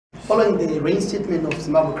Following the reinstatement of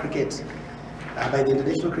Zimbabwe cricket by the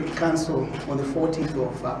International Cricket Council on the 14th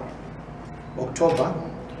of October,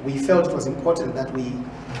 we felt it was important that we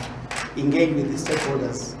engage with the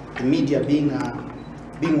stakeholders, the media being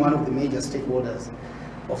one of the major stakeholders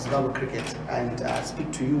of Zimbabwe cricket, and speak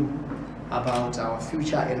to you about our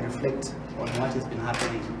future and reflect on what has been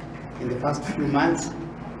happening in the past few months.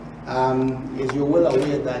 As you're well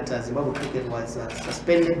aware that Zimbabwe cricket was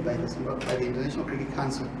suspended by the International Cricket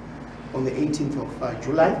Council on the 18th of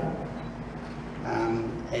July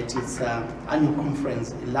at its annual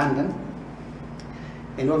conference in London.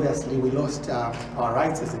 And obviously we lost our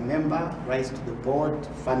rights as a member, rights to the board,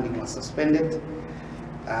 funding was suspended.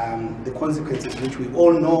 The consequences, which we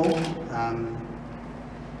all know,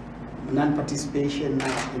 non-participation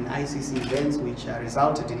in ICC events, which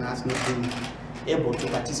resulted in us not being able to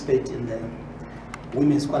participate in the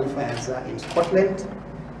women's qualifiers in Scotland,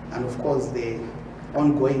 and of course the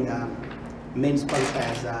ongoing men's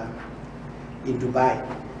qualifiers in Dubai.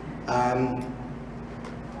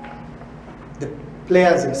 The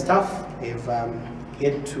players and staff have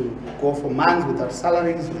had to go for months without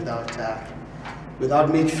salaries,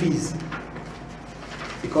 without match fees,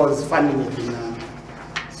 because funding has been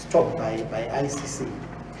stopped by ICC.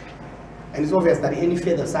 And it's obvious that any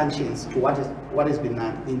further sanctions to what has been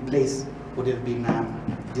in place would have been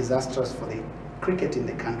disastrous for the cricket in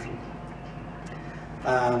the country.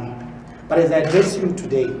 But as I address you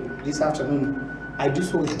today, this afternoon, I do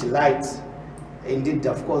so with delight. Indeed,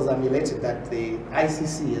 of course, I'm elated that the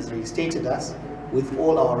ICC has reinstated us with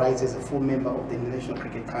all our rights as a full member of the International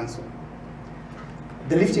Cricket Council.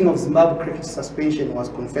 The lifting of Zimbabwe cricket suspension was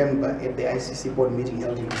confirmed at the ICC board meeting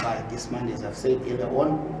held in Dubai this Monday, as I've said earlier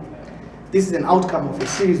on. This is an outcome of a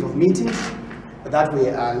series of meetings that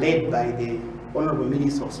were led by the Honorable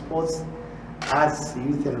Minister of Sports, Arts,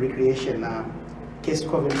 Youth and Recreation, Case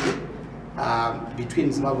Coventry,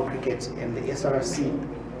 between Zimbabwe cricket and the SRC.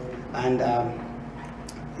 And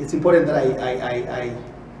it's important that I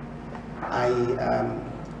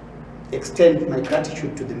extend my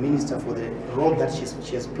gratitude to the Minister for the role that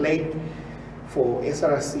she has played for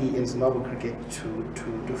SRC and Zimbabwe cricket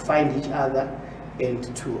to find each other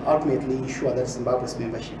and to ultimately ensure that Zimbabwe's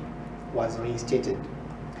membership was reinstated.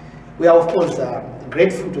 We are of course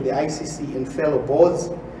grateful to the ICC and fellow boards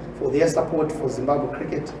for their support for Zimbabwe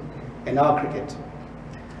cricket and our cricket.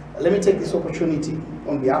 Let me take this opportunity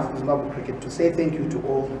on behalf of Zimbabwe cricket to say thank you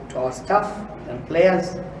to our staff and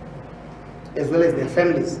players, as well as their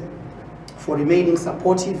families, for remaining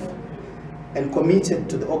supportive and committed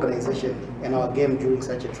to the organization and our game during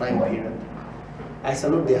such a trying period. I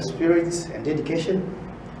salute their spirit and dedication.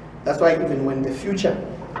 That's why even when the future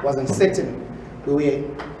was uncertain, we were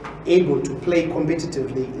able to play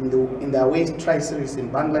competitively in the away tri-series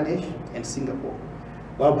in Bangladesh and Singapore.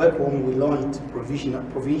 While back home, we launched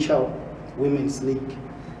provincial women's league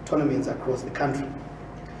tournaments across the country.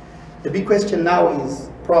 The big question now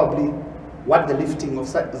is probably what the lifting of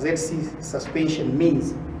ZC suspension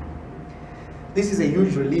means. This is a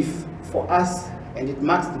huge relief for us, and it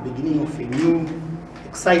marks the beginning of a new,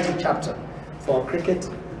 exciting chapter for our cricket,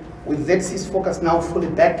 with ZC's focus now fully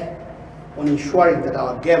back on ensuring that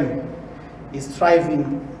our game is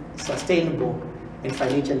thriving, sustainable, and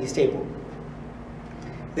financially stable.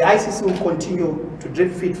 The ICC will continue to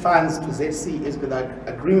drip feed funds to ZC as per the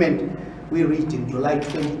agreement we reached in July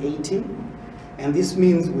 2018, and this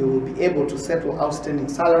means we will be able to settle outstanding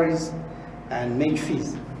salaries and match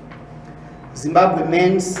fees. Zimbabwe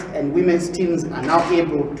men's and women's teams are now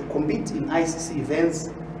able to compete in ICC events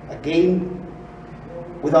again,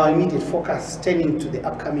 with our immediate focus turning to the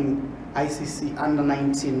upcoming ICC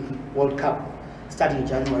Under-19 World Cup starting in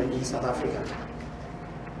January in South Africa.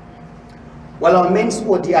 While our men's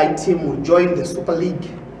ODI team will join the Super League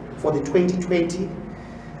for the 2020,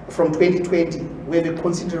 from 2020, we have a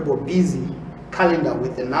considerable busy calendar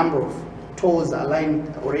with a number of tours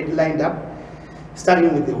already lined up,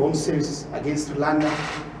 starting with the home series against Sri Lanka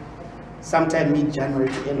sometime mid-January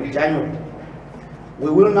to end of January.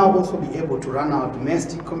 We will now also be able to run our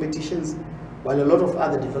domestic competitions, while a lot of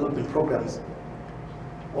other development programs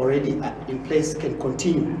already in place can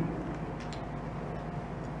continue.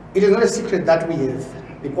 It is not a secret that we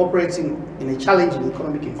have been operating in a challenging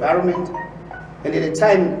economic environment, and at a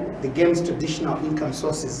time the game's traditional income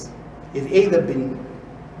sources have either been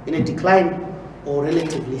in a decline or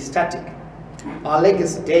relatively static. Our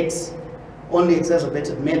legacy debts only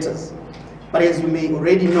exacerbated matters, but as you may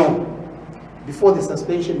already know, before the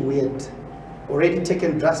suspension we had already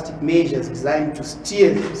taken drastic measures designed to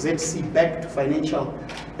steer ZC back to financial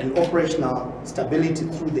and operational stability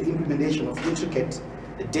through the implementation of intricate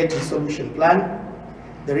debt resolution plan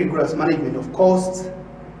the rigorous management of costs,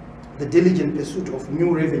 the diligent pursuit of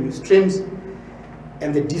new revenue streams,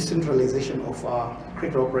 and the decentralization of our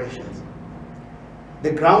cricket operations.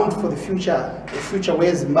 The ground for the future, a future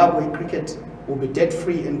where Zimbabwe cricket will be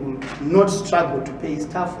debt-free and will not struggle to pay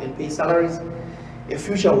staff and pay salaries, a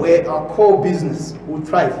future where our core business will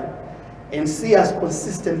thrive and see us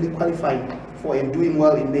consistently qualifying for and doing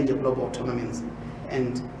well in major global tournaments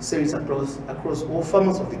and series across all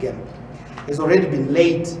formats of the game, has already been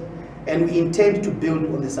laid, and we intend to build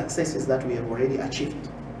on the successes that we have already achieved.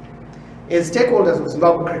 As stakeholders of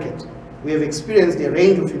Zimbabwe cricket, we have experienced a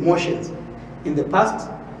range of emotions in the past,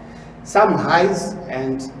 some highs,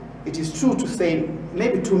 and it is true to say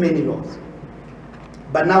maybe too many lows.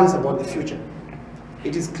 But now it's about the future.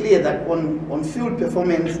 It is clear that on field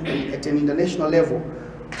performance at an international level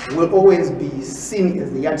will always be seen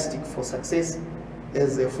as the yardstick for success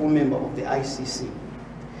as a full member of the ICC.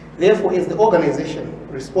 Therefore, as the organization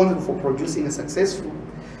responsible for producing a successful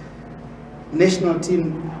national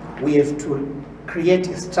team, we have to create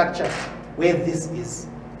a structure where this is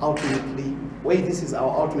our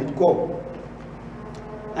ultimate goal.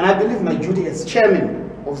 And I believe my duty as chairman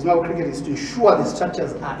of Zimbabwe Cricket is to ensure the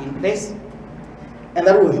structures are in place, and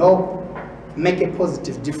that will help make a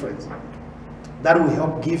positive difference. That will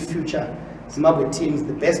help give future Zimbabwe teams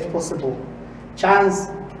the best possible chance.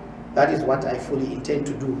 That is what I fully intend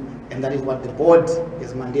to do, and that is what the board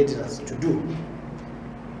has mandated us to do.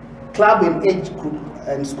 Club and age group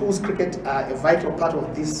and schools cricket are a vital part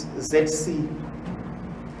of this ZC,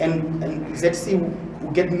 and ZC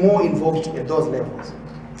will get more involved at those levels.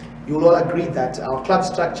 You will all agree that our club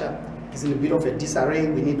structure is in a bit of a disarray.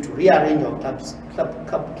 We need to rearrange our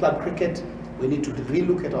club cricket. We need to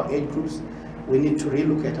relook at our age groups. We need to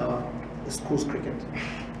relook at our schools cricket.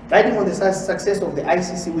 Riding on the success of the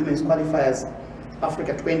ICC Women's Qualifiers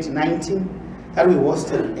Africa 2019 that we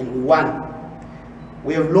hosted and we won,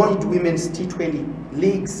 we have launched women's T20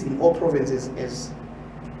 leagues in all provinces as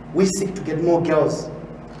we seek to get more girls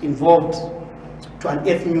involved to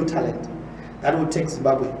unearth new talent that will take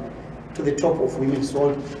Zimbabwe to the top of women's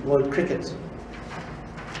world cricket.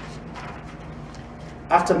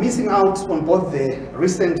 After missing out on both the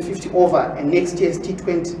recent 50 over and next year's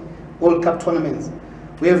T20 World Cup tournaments,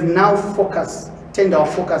 we have now turned our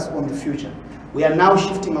focus on the future. We are now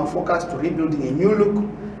shifting our focus to rebuilding a new look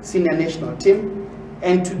senior national team,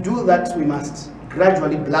 and to do that we must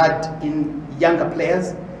gradually blood in younger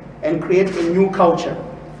players and create a new culture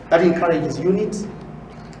that encourages unity,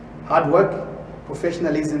 hard work,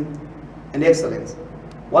 professionalism, and excellence.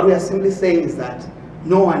 What we are simply saying is that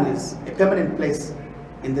no one is a permanent place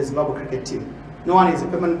in the Zimbabwe cricket team. No one is a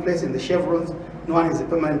permanent place in the chevrons. No one is a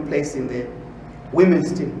permanent place in the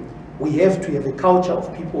women's team. We have to have a culture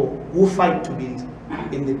of people who fight to be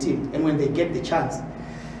in the team, and when they get the chance,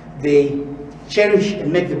 they cherish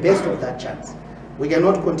and make the best of that chance. We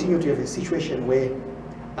cannot continue to have a situation where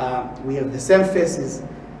we have the same faces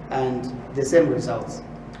and the same results.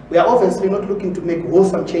 We are obviously not looking to make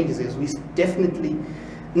wholesome changes, as we definitely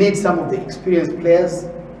need some of the experienced players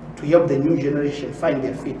to help the new generation find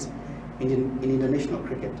their feet in international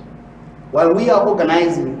cricket. While we are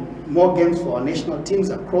organizing more games for our national teams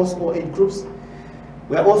across all age groups,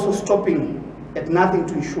 we are also stopping at nothing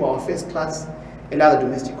to ensure our first class and other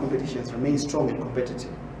domestic competitions remain strong and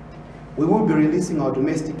competitive. We will be releasing our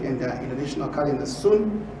domestic and international calendars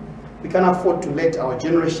soon. We can afford to let our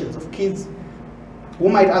generations of kids who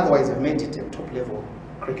might otherwise have made it at top level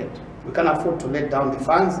cricket. We can afford to let down the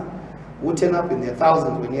fans who turn up in their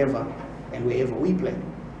thousands whenever and wherever we play,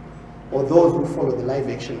 or those who follow the live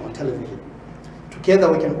action on television.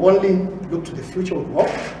 Together we can only look to the future with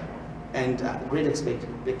hope and great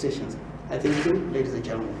expectations. I thank you, ladies and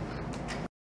gentlemen.